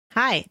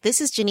Hi,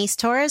 this is Janice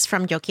Torres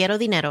from Yo Quiero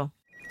Dinero.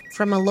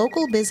 From a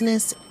local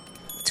business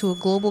to a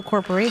global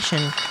corporation,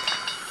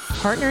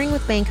 partnering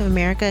with Bank of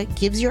America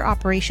gives your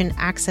operation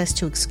access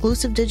to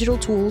exclusive digital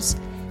tools,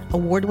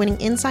 award-winning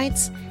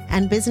insights,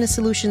 and business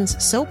solutions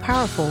so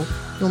powerful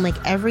you'll make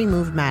every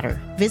move matter.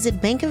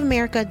 Visit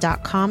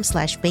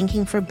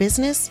bankofamerica.com/banking for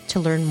business to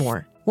learn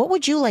more. What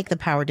would you like the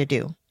power to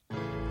do?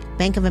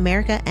 Bank of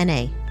America,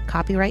 N.A.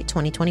 Copyright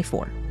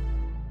 2024.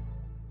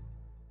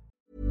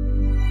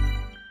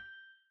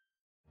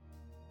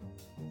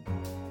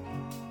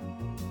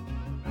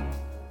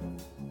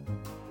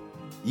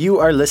 You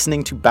are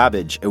listening to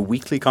Babbage, a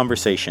weekly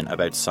conversation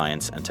about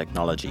science and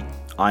technology.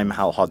 I'm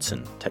Hal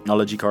Hodson,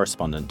 technology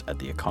correspondent at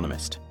The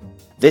Economist.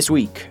 This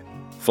week,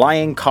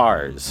 flying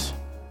cars.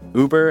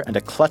 Uber and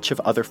a clutch of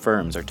other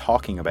firms are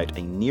talking about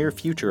a near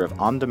future of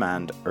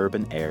on-demand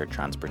urban air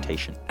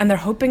transportation. And they're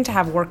hoping to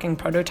have working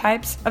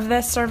prototypes of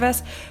this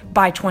service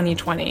by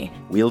 2020.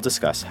 We'll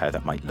discuss how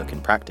that might look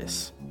in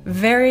practice.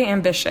 Very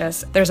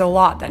ambitious. There's a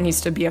lot that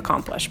needs to be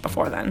accomplished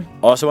before then.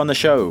 Also on the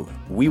show,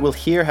 we will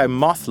hear how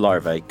moth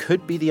larvae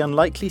could be the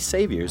unlikely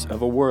saviors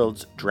of a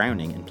world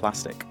drowning in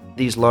plastic.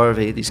 These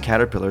larvae, these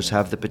caterpillars,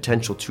 have the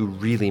potential to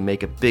really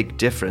make a big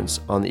difference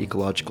on the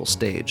ecological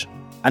stage.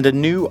 And a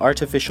new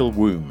artificial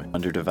womb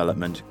under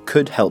development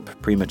could help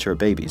premature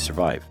babies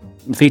survive.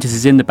 The fetus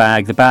is in the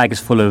bag is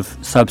full of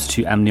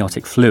substitute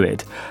amniotic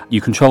fluid.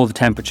 You control the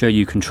temperature,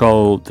 you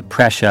control the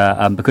pressure.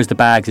 Because the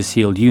bag's a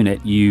sealed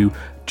unit, you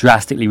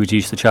drastically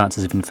reduce the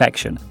chances of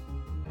infection.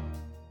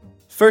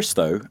 First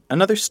though,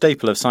 another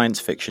staple of science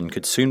fiction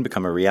could soon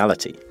become a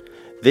reality.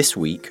 This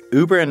week,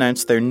 Uber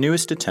announced their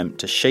newest attempt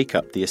to shake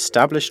up the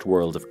established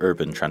world of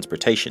urban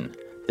transportation,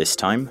 this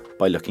time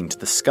by looking to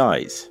the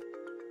skies.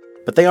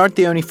 But they aren't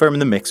the only firm in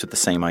the mix with the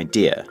same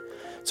idea,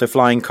 so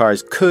flying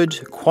cars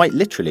could, quite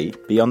literally,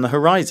 be on the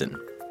horizon.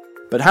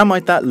 But how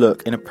might that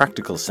look in a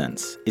practical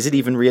sense? Is it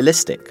even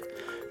realistic?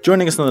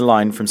 Joining us on the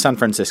line from San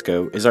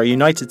Francisco is our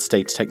United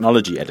States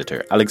technology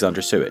editor,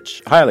 Alexandra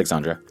Suich. Hi,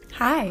 Alexandra.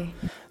 Hi.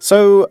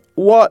 So,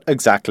 what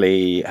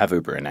exactly have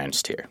Uber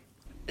announced here?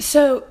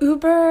 So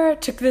Uber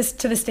took this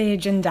to the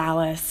stage in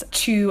Dallas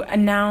to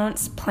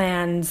announce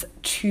plans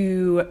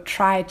to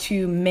try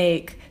to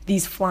make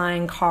these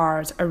flying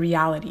cars a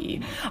reality.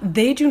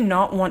 They do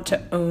not want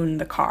to own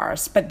the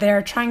cars, but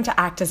they're trying to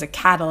act as a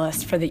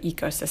catalyst for the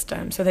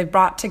ecosystem. So they've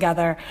brought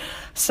together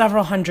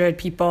several hundred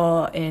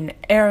people in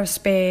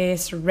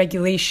aerospace,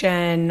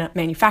 regulation,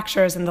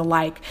 manufacturers, and the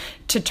like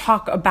to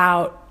talk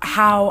about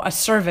how a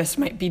service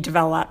might be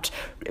developed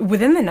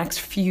within the next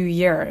few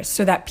years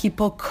so that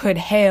people could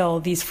hail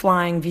these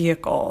flying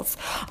vehicles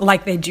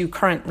like they do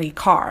currently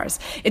cars.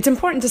 It's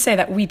important to say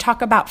that we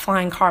talk about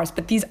flying cars,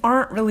 but these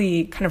aren't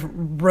really kind of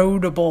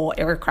roadable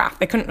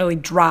aircraft. They couldn't really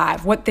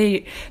drive. What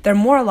they're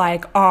more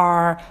like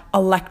are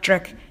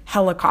electric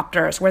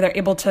helicopters where they're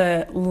able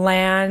to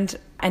land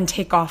and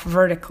take off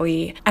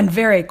vertically and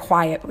very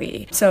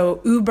quietly. So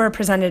Uber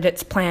presented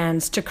its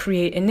plans to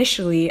create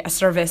initially a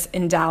service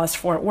in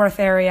Dallas-Fort Worth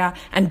area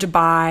and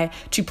Dubai,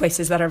 two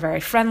places that are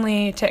very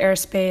friendly to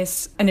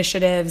airspace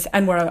initiatives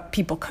and where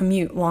people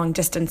commute long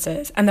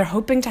distances. And they're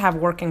hoping to have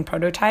working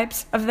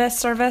prototypes of this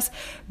service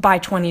by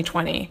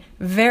 2020.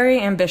 Very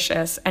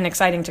ambitious and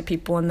exciting to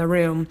people in the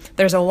room.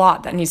 There's a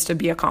lot that needs to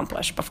be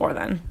accomplished before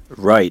then.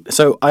 Right.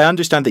 So I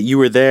understand that you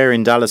were there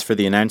in Dallas for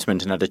the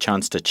announcement and had a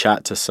chance to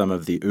chat to some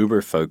of the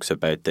Uber folks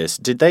about this.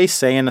 Did they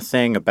say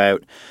anything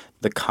about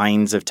the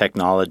kinds of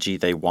technology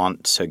they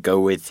want to go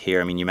with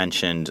here? I mean, you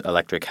mentioned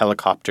electric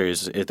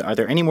helicopters. Are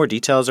there any more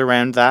details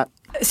around that?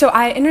 So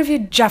I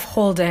interviewed Jeff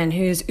Holden,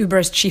 who's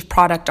Uber's chief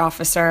product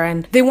officer,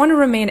 and they want to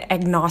remain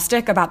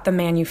agnostic about the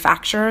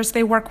manufacturers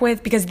they work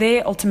with because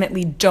they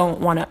ultimately don't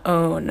want to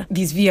own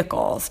these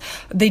vehicles.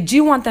 They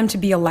do want them to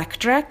be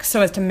electric so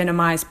as to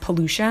minimize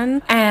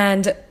pollution,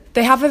 and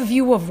they have a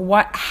view of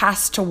what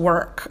has to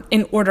work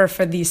in order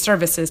for these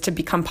services to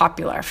become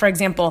popular. For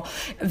example,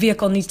 a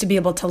vehicle needs to be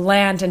able to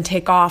land and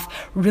take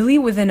off really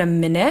within a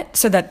minute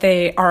so that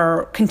they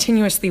are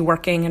continuously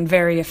working and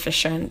very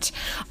efficient.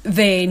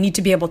 They need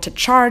to be able to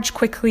charge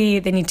quickly.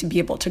 They need to be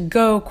able to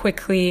go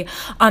quickly.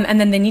 And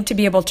then they need to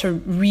be able to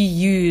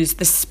reuse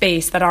the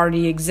space that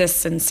already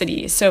exists in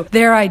cities. So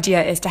their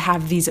idea is to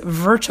have these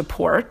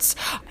vertiports,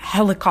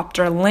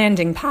 helicopter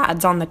landing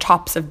pads on the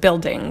tops of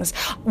buildings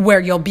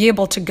where you'll be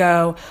able to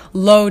go,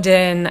 load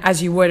in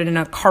as you would in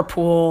a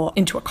carpool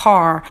into a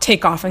car,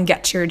 take off and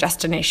get to your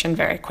destination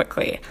very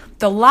quickly.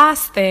 The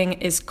last thing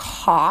is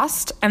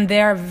cost, and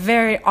they're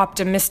very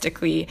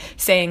optimistically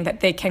saying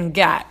that they can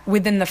get,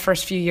 within the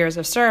first few years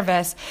of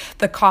service,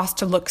 the cost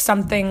to look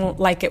something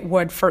like it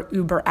would for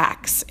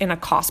UberX in a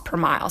cost per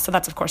mile. So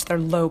that's, of course, their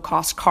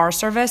low-cost car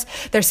service.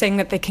 They're saying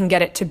that they can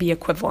get it to be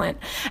equivalent.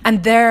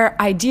 And their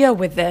idea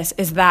with this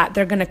is that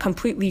they're going to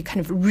completely kind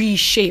of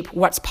reshape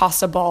what's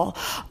possible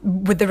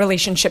with the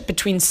relationship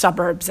between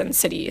suburbs and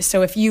cities.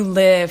 So if you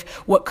live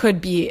what could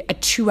be a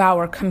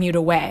 2-hour commute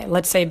away,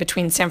 let's say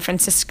between San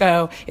Francisco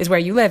Mexico is where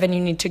you live and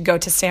you need to go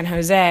to San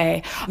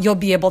Jose, you'll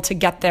be able to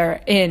get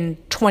there in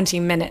 20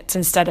 minutes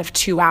instead of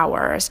 2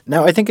 hours.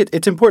 Now, I think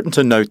it's important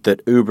to note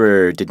that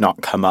Uber did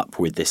not come up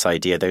with this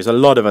idea. There's a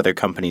lot of other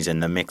companies in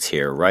the mix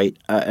here, right?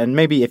 And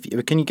maybe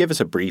can you give us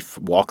a brief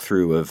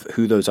walkthrough of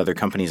who those other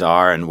companies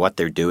are and what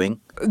they're doing?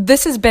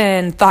 This has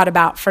been thought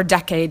about for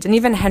decades, and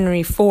even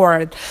Henry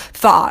Ford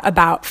thought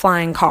about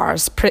flying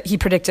cars. He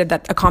predicted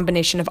that a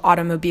combination of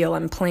automobile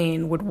and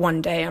plane would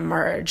one day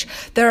emerge.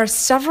 There are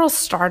several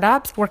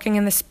startups working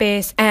in the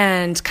space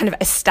and kind of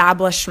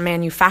established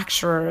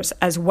manufacturers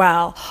as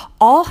well.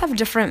 All have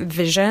different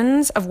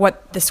visions of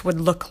what this would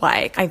look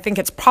like. I think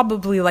it's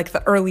probably like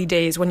the early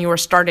days when you were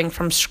starting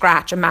from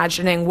scratch,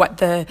 imagining what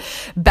the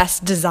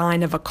best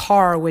design of a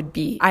car would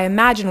be. I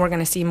imagine we're going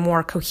to see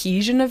more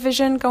cohesion of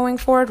vision going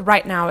forward.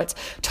 Right now, it's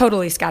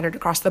totally scattered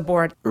across the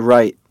board.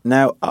 Right.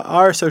 Now,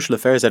 our social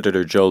affairs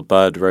editor, Joel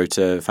Budd, wrote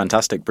a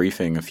fantastic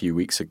briefing a few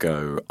weeks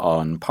ago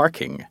on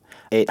parking.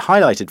 It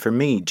highlighted for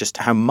me just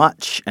how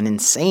much, an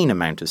insane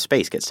amount of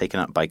space gets taken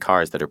up by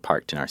cars that are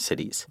parked in our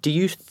cities. Do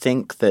you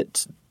think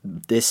that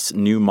this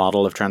new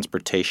model of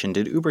transportation,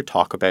 did Uber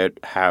talk about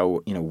how,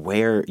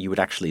 where you would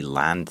actually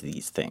land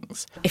these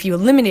things? If you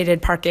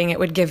eliminated parking, it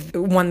would give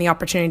one the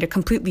opportunity to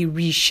completely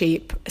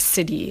reshape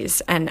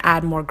cities and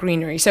add more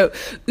greenery. So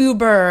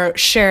Uber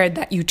shared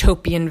that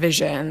utopian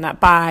vision that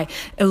by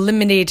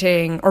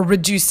eliminating or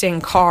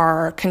reducing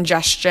car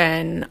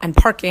congestion and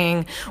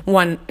parking,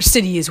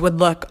 cities would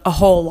look a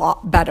whole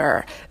lot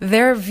better.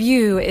 Their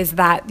view is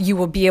that you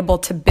will be able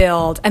to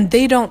build, and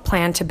they don't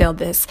plan to build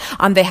this.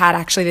 They had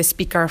actually the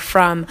speaker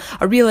from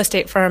a real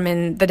estate firm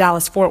in the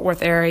Dallas-Fort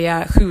Worth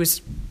area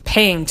who's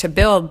paying to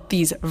build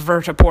these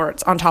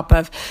vertiports on top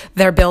of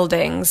their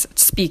buildings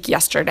speak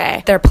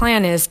yesterday. Their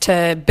plan is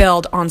to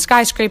build on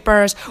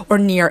skyscrapers or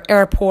near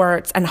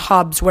airports and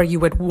hubs where you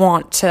would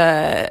want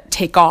to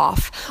take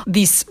off.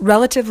 These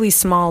relatively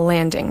small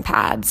landing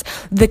pads.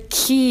 The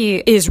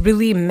key is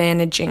really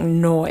managing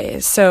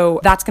noise.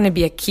 So that's going to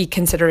be a key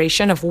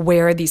consideration of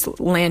where these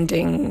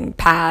landing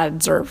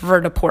pads or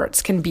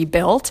vertiports can be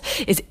built,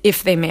 is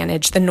if they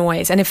manage the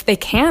noise. And if they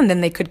can,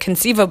 then they could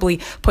conceivably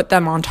put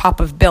them on top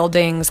of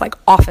buildings like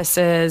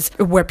offices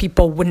where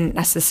people wouldn't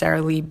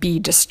necessarily be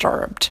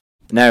disturbed.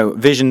 Now,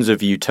 visions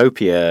of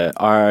utopia,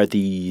 are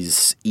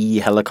these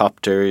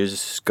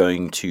e-helicopters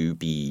going to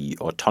be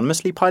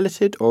autonomously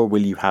piloted, or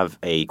will you have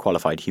a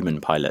qualified human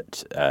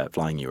pilot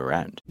flying you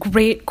around?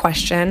 Great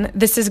question.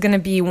 This is going to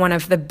be one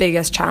of the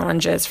biggest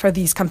challenges for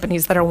these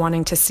companies that are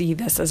wanting to see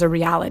this as a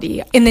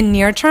reality. In the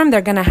near term,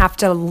 they're going to have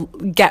to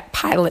get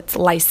pilots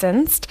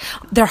licensed.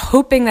 They're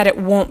hoping that it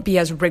won't be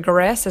as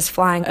rigorous as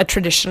flying a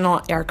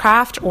traditional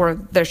aircraft, or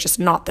there's just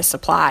not the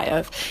supply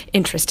of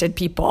interested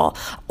people.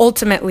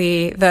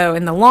 Ultimately,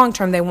 though, in the long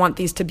term, they want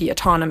these to be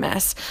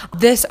autonomous.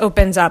 This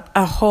opens up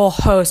a whole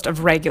host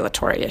of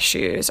regulatory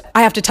issues.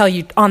 I have to tell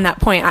you on that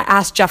point, I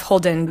asked Jeff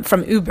Holden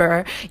from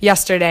Uber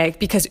yesterday,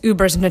 because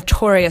Uber's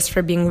notorious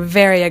for being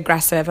very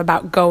aggressive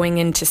about going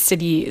into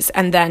cities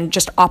and then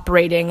just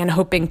operating and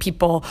hoping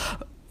people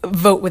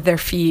vote with their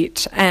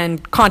feet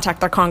and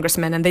contact their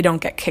congressman and they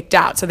don't get kicked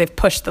out. So they've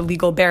pushed the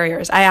legal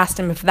barriers. I asked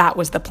him if that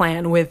was the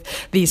plan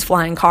with these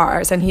flying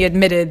cars, and he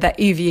admitted that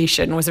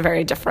aviation was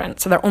very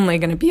different. So they're only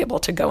going to be able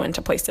to go into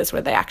places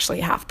where they actually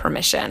have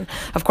permission.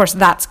 Of course,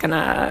 that's going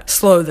to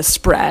slow the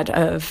spread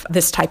of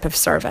this type of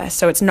service.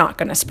 So it's not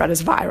going to spread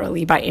as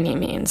virally by any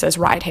means as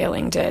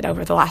ride-hailing did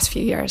over the last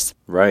few years.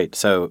 Right.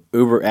 So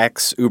Uber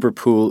X, Uber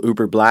Pool,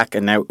 Uber Black,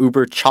 and now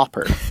Uber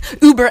Chopper.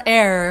 Uber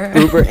Air.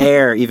 Uber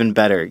Air, even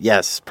better.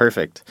 Yes.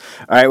 Perfect.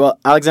 All right. Well,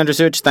 Alexandra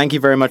Suich, thank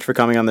you very much for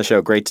coming on the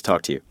show. Great to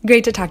talk to you.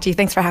 Great to talk to you.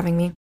 Thanks for having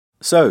me.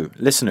 So,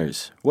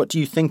 listeners, what do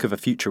you think of a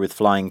future with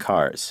flying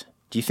cars?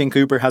 Do you think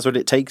Uber has what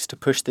it takes to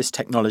push this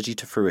technology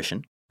to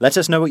fruition? Let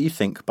us know what you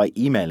think by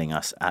emailing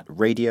us at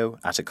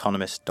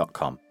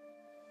radio@economist.com.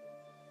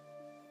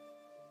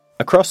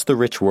 Across the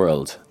rich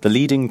world, the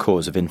leading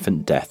cause of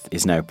infant death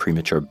is now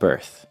premature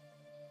birth.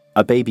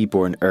 A baby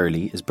born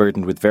early is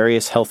burdened with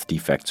various health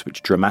defects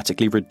which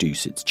dramatically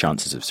reduce its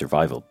chances of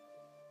survival.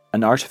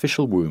 An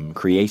artificial womb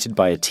created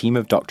by a team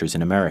of doctors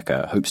in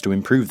America hopes to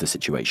improve the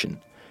situation.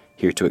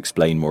 Here to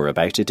explain more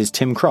about it is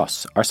Tim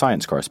Cross, our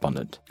science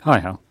correspondent. Hi,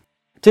 Hal.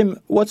 Tim,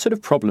 what sort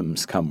of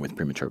problems come with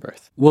premature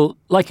birth? Well,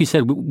 like you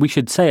said, we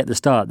should say at the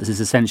start, this is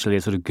essentially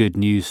a sort of good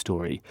news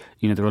story.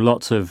 There are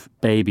lots of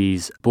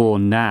babies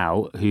born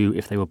now who,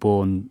 if they were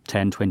born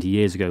 10, 20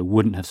 years ago,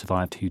 wouldn't have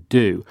survived who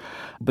do.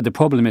 But the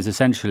problem is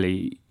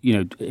essentially,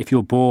 if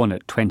you're born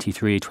at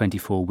 23,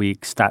 24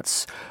 weeks,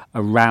 that's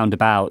around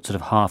about sort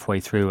of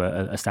halfway through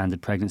a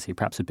standard pregnancy,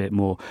 perhaps a bit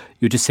more.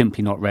 You're just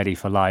simply not ready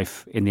for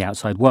life in the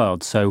outside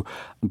world. So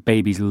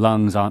babies'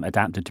 lungs aren't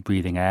adapted to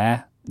breathing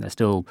air. They're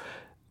still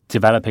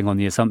developing on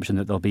the assumption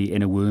that they'll be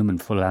in a womb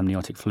and full of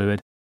amniotic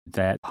fluid.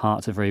 Their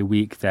hearts are very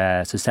weak.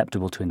 They're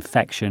susceptible to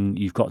infection.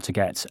 You've got to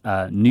get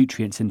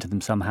nutrients into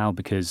them somehow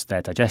because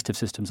their digestive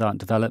systems aren't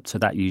developed. So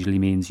that usually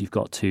means you've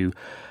got to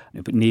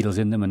put needles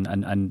in them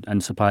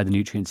and supply the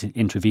nutrients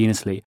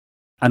intravenously.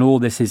 And all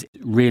this is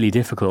really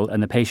difficult,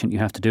 and the patient you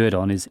have to do it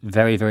on is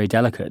very, very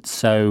delicate.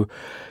 So,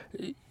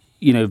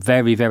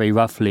 very, very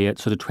roughly at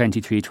sort of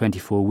 23,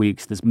 24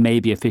 weeks, there's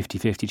maybe a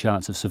 50-50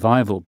 chance of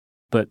survival.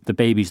 But the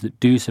babies that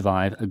do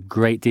survive, a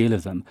great deal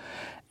of them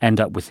end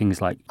up with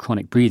things like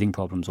chronic breathing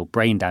problems or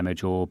brain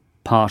damage or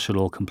partial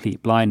or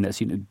complete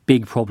blindness,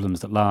 big problems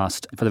that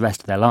last for the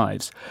rest of their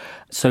lives.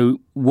 So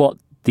what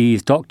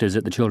these doctors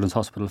at the Children's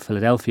Hospital of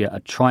Philadelphia are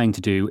trying to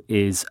do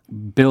is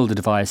build a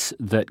device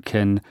that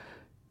can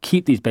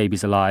keep these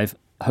babies alive,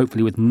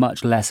 hopefully with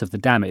much less of the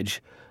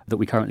damage that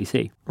we currently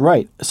see.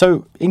 Right.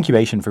 So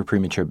incubation for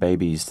premature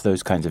babies,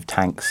 those kinds of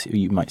tanks,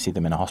 you might see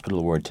them in a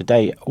hospital ward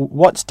today.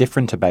 What's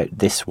different about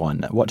this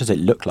one? What does it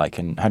look like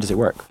and how does it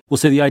work? Well,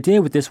 so the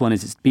idea with this one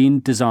is it's been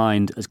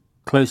designed as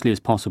closely as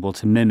possible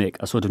to mimic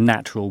a sort of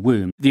natural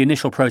womb. The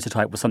initial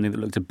prototype was something that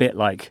looked a bit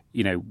like,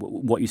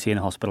 what you see in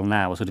a hospital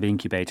now, a sort of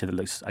incubator that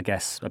looks, I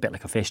guess, a bit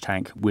like a fish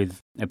tank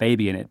with a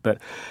baby in it. But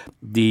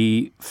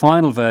the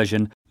final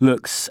version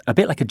looks a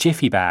bit like a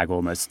jiffy bag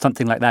almost,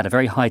 something like that, a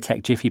very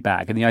high-tech jiffy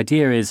bag. And the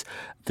idea is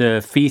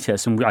the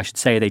fetus, and I should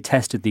say they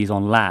tested these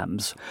on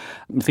lambs.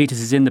 The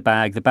fetus is in the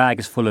bag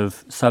is full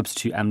of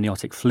substitute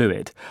amniotic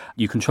fluid.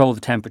 You control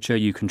the temperature,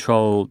 you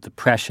control the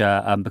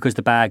pressure. Because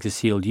the bag's a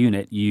sealed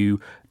unit,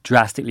 you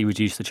drastically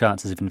reduce the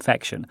chances of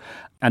infection.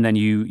 And then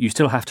you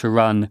still have to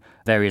run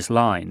various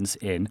lines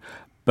in.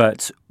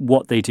 But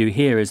what they do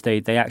here is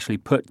they actually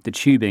put the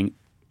tubing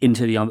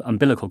into the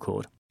umbilical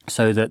cord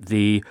so that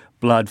the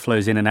blood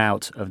flows in and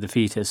out of the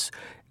fetus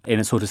in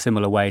a sort of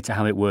similar way to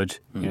how it would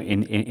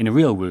in a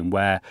real womb,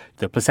 where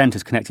the placenta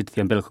is connected to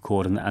the umbilical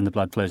cord and the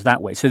blood flows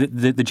that way. So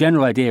the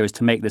general idea is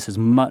to make this as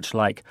much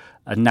like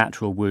a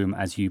natural womb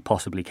as you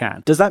possibly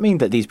can. Does that mean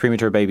that these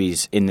premature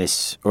babies in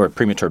this, or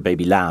premature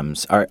baby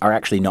lambs, are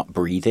actually not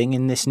breathing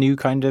in this new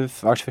kind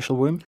of artificial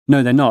womb?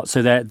 No, they're not.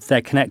 So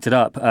they're connected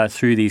up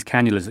through these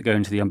cannulas that go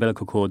into the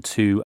umbilical cord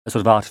to a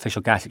sort of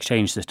artificial gas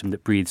exchange system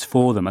that breathes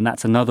for them. And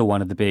that's another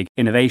one of the big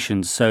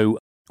innovations. So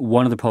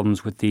one of the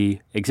problems with the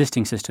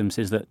existing systems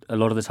is that a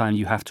lot of the time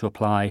you have to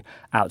apply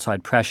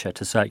outside pressure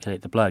to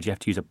circulate the blood. You have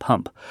to use a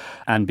pump.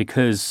 And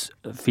because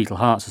fetal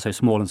hearts are so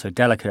small and so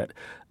delicate,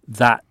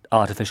 that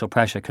artificial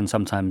pressure can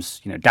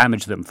sometimes,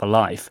 damage them for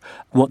life.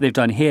 What they've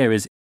done here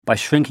is by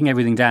shrinking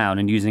everything down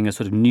and using a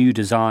sort of new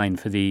design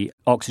for the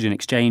oxygen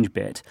exchange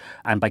bit,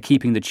 and by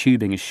keeping the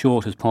tubing as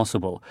short as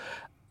possible,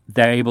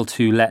 they're able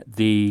to let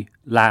the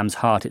lamb's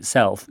heart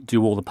itself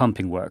do all the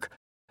pumping work.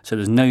 So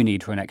there's no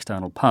need for an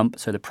external pump,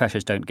 so the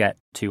pressures don't get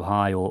too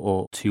high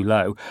or too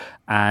low,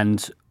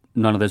 and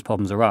none of those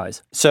problems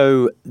arise.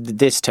 So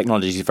this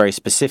technology is very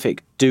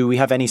specific. Do we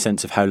have any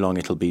sense of how long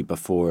it'll be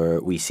before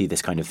we see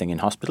this kind of thing in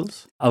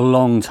hospitals? A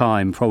long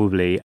time,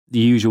 probably. The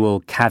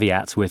usual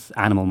caveats with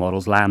animal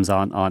models, lambs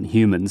aren't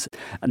humans.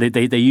 And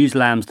they use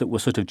lambs that were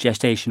sort of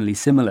gestationally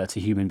similar to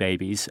human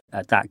babies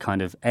at that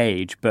kind of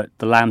age, but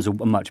the lambs are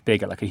much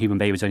bigger. Like a human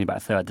baby is only about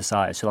a third the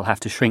size, so they'll have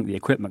to shrink the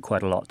equipment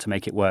quite a lot to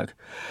make it work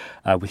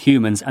with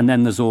humans. And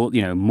then there's all,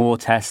 more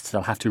tests.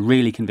 They'll have to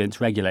really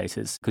convince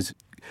regulators, because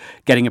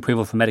getting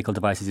approval for medical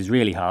devices is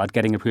really hard.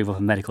 Getting approval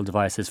for medical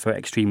devices for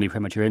extremely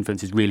premature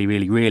infants is really,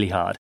 really, really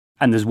hard.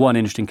 And there's one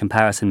interesting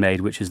comparison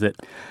made, which is that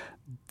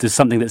there's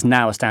something that's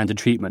now a standard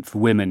treatment for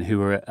women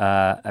who are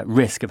at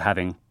risk of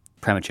having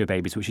premature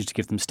babies, which is to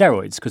give them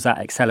steroids, because that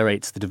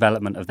accelerates the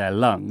development of their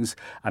lungs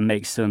and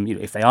makes them,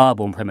 if they are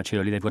born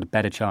prematurely, they've got a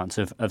better chance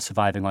of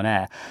surviving on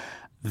air.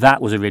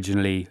 That was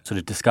originally sort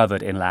of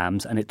discovered in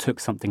lambs, and it took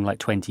something like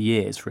 20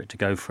 years for it to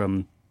go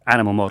from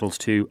animal models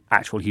to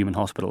actual human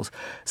hospitals.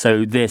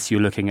 So this,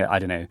 you're looking at, I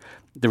don't know,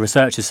 the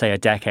researchers say a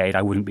decade.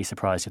 I wouldn't be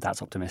surprised if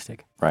that's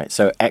optimistic. Right,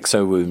 so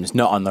exo-wombs,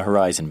 not on the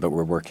horizon, but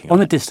we're working on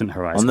the distant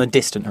horizon. On the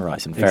distant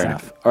horizon, fair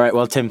enough. All right,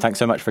 well, Tim, thanks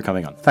so much for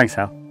coming on. Thanks,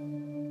 Hal.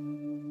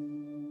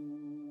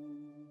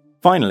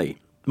 Finally,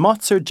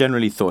 moths are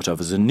generally thought of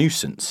as a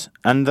nuisance,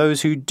 and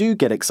those who do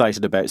get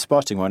excited about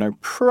spotting one are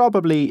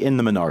probably in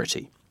the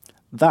minority.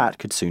 That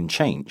could soon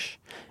change.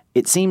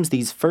 It seems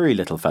these furry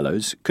little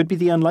fellows could be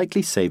the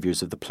unlikely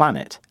saviours of the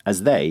planet,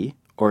 as they,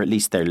 or at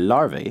least their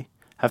larvae,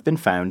 have been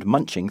found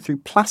munching through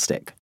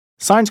plastic.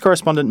 Science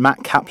correspondent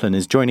Matt Kaplan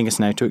is joining us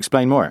now to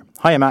explain more.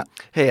 Hiya, Matt.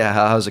 Hey,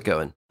 how's it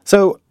going?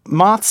 So,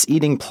 moths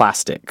eating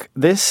plastic.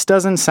 This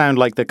doesn't sound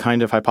like the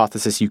kind of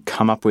hypothesis you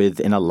come up with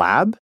in a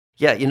lab.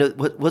 Yeah,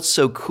 what's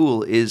so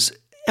cool is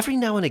every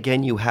now and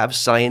again you have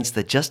science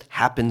that just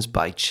happens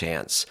by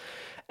chance.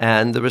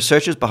 And the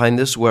researchers behind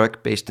this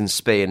work, based in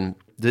Spain,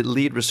 the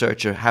lead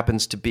researcher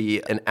happens to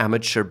be an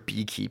amateur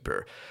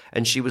beekeeper.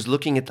 And she was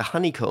looking at the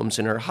honeycombs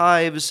in her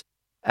hives.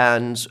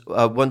 And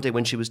one day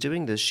when she was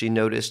doing this, she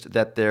noticed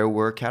that there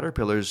were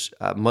caterpillars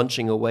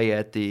munching away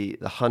at the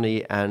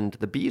honey and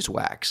the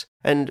beeswax.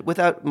 And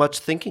without much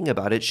thinking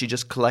about it, she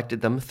just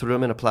collected them, threw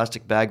them in a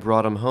plastic bag,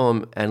 brought them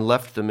home, and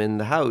left them in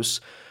the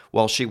house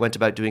while she went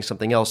about doing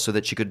something else so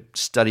that she could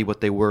study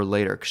what they were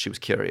later, because she was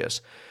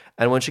curious.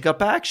 And when she got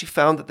back, she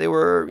found that they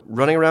were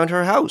running around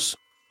her house.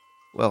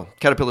 Well,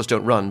 caterpillars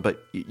don't run, but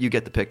you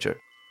get the picture.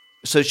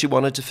 So she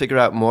wanted to figure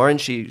out more,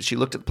 and she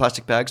looked at the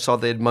plastic bag, saw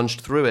they had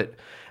munched through it,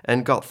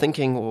 and got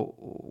thinking,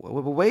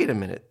 well, wait a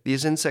minute,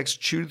 these insects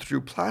chewed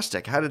through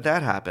plastic. How did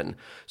that happen?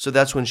 So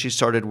that's when she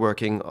started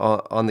working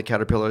on the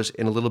caterpillars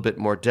in a little bit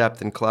more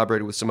depth and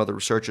collaborated with some other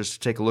researchers to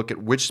take a look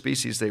at which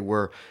species they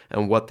were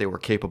and what they were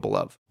capable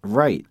of.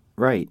 Right.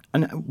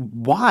 And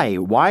why?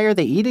 Why are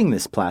they eating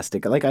this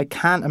plastic? Like, I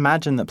can't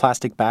imagine that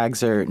plastic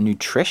bags are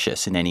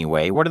nutritious in any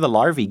way. What are the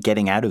larvae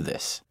getting out of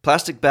this?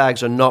 Plastic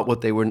bags are not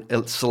what they were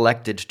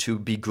selected to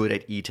be good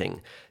at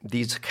eating.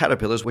 These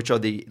caterpillars, which are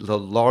the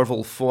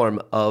larval form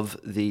of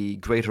the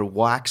greater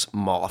wax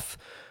moth,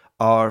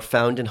 are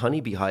found in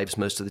honeybee hives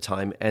most of the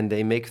time, and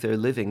they make their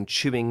living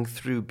chewing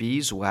through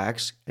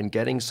beeswax and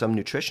getting some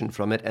nutrition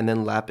from it and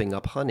then lapping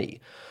up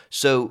honey.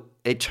 So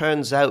it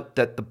turns out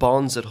that the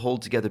bonds that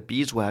hold together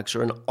beeswax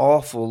are an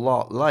awful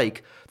lot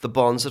like the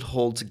bonds that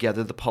hold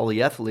together the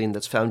polyethylene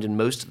that's found in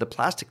most of the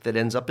plastic that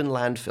ends up in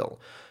landfill.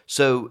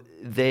 So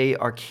they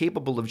are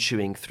capable of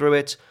chewing through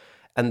it.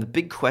 And the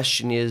big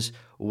question is,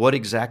 what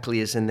exactly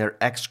is in their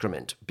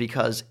excrement?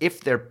 Because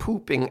if they're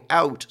pooping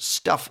out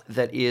stuff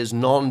that is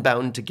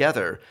non-bound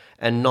together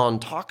and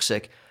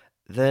non-toxic,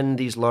 then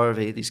these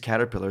larvae, these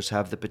caterpillars,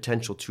 have the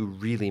potential to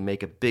really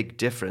make a big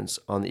difference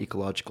on the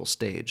ecological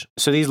stage.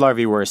 So these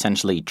larvae were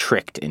essentially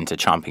tricked into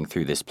chomping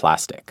through this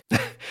plastic.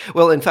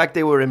 Well, in fact,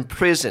 they were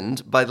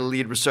imprisoned by the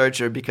lead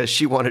researcher because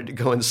she wanted to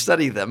go and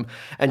study them.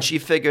 And she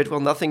figured, well,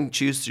 nothing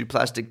chews through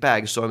plastic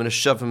bags, so I'm going to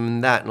shove them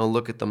in that and I'll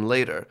look at them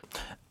later.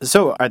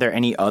 So are there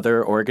any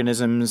other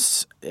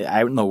organisms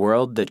out in the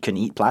world that can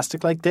eat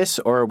plastic like this,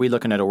 or are we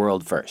looking at a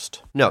world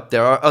first? No,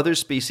 there are other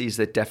species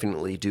that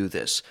definitely do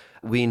this.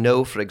 We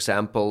know, for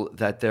example,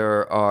 that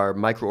there are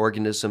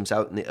microorganisms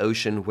out in the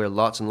ocean where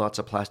lots and lots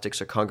of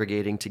plastics are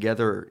congregating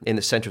together in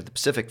the center of the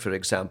Pacific, for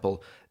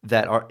example,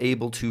 that are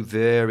able to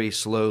very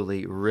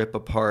slowly rip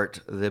apart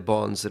the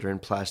bonds that are in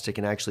plastic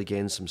and actually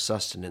gain some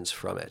sustenance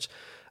from it.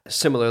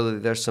 Similarly,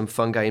 there's some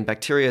fungi and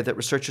bacteria that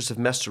researchers have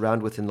messed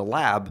around with in the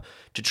lab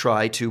to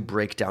try to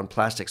break down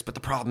plastics. But the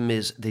problem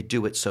is they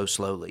do it so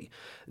slowly.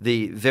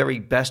 The very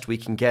best we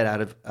can get out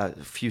of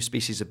a few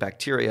species of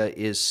bacteria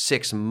is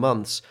 6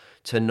 months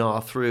to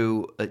gnaw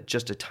through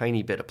just a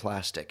tiny bit of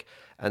plastic.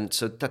 And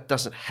so that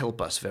doesn't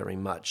help us very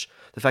much.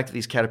 The fact that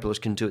these caterpillars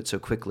can do it so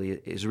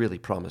quickly is really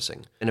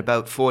promising. In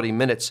about 40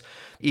 minutes,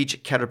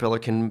 each caterpillar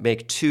can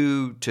make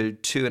 2 to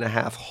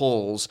 2.5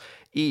 holes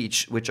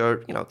each, which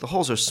are, the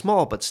holes are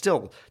small, but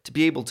still, to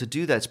be able to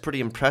do that is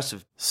pretty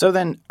impressive. So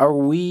then, are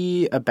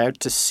we about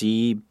to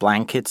see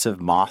blankets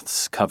of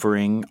moths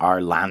covering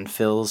our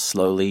landfills,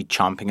 slowly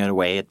chomping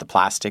away at the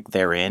plastic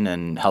they're in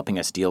and helping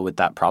us deal with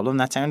that problem?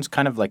 That sounds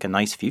kind of like a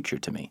nice future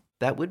to me.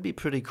 That would be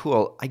pretty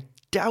cool. I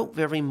doubt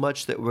very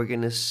much that we're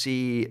going to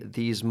see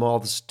these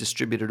moths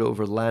distributed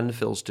over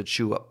landfills to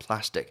chew up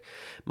plastic.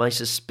 My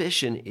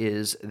suspicion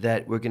is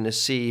that we're going to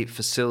see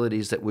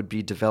facilities that would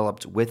be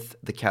developed with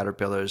the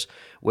caterpillars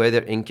where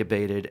they're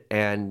incubated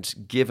and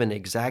given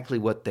exactly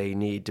what they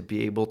need to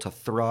be able to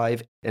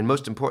thrive and,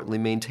 most importantly,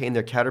 maintain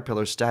their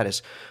caterpillar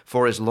status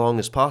for as long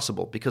as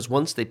possible. Because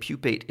once they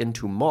pupate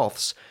into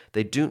moths,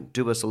 they don't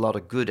do us a lot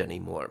of good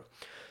anymore.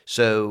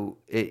 So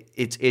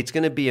it's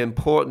going to be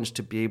important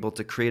to be able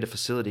to create a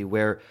facility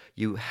where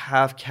you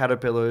have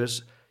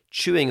caterpillars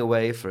chewing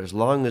away for as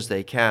long as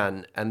they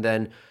can and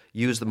then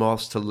use the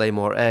moths to lay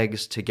more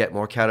eggs to get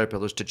more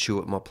caterpillars to chew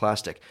up more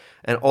plastic.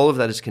 And all of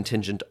that is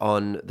contingent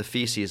on the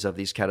feces of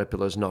these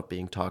caterpillars not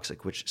being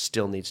toxic, which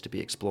still needs to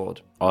be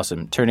explored.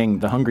 Awesome. Turning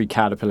the hungry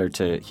caterpillar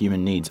to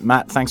human needs.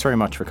 Matt, thanks very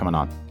much for coming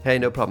on. Hey,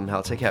 no problem,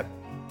 Hal. Take care.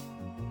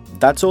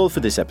 That's all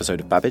for this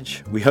episode of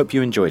Babbage. We hope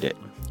you enjoyed it.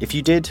 If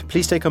you did,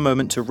 please take a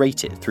moment to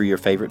rate it through your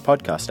favourite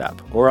podcast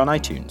app or on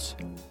iTunes.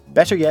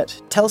 Better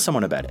yet, tell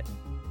someone about it.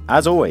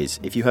 As always,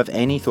 if you have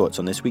any thoughts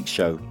on this week's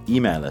show,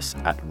 email us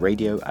at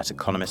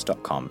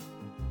radio@economist.com.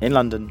 In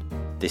London,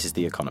 this is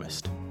The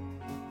Economist.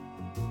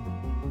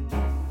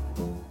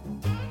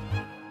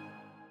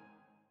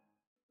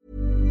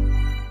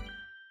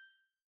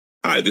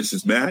 Hi, this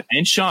is Matt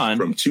and Sean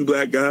from Two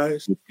Black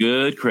Guys with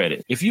Good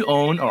Credit. If you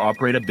own or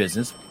operate a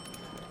business,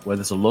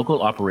 whether it's a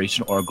local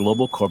operation or a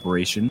global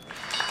corporation,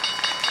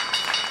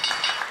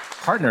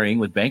 partnering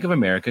with Bank of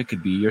America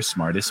could be your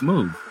smartest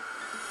move.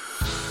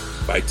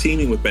 By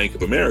teaming with Bank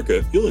of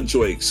America, you'll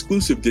enjoy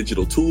exclusive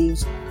digital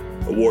tools,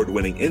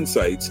 award-winning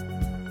insights,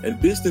 and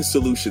business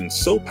solutions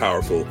so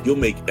powerful you'll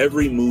make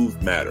every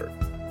move matter.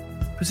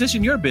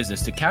 Position your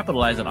business to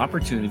capitalize on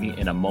opportunity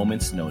in a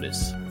moment's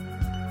notice.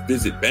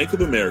 Visit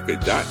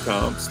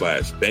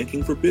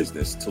bankofamerica.com/banking for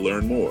business to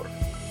learn more.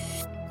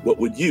 What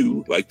would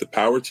you like the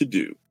power to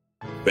do?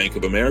 Bank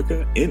of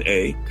America,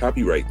 N.A.,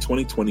 copyright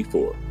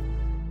 2024.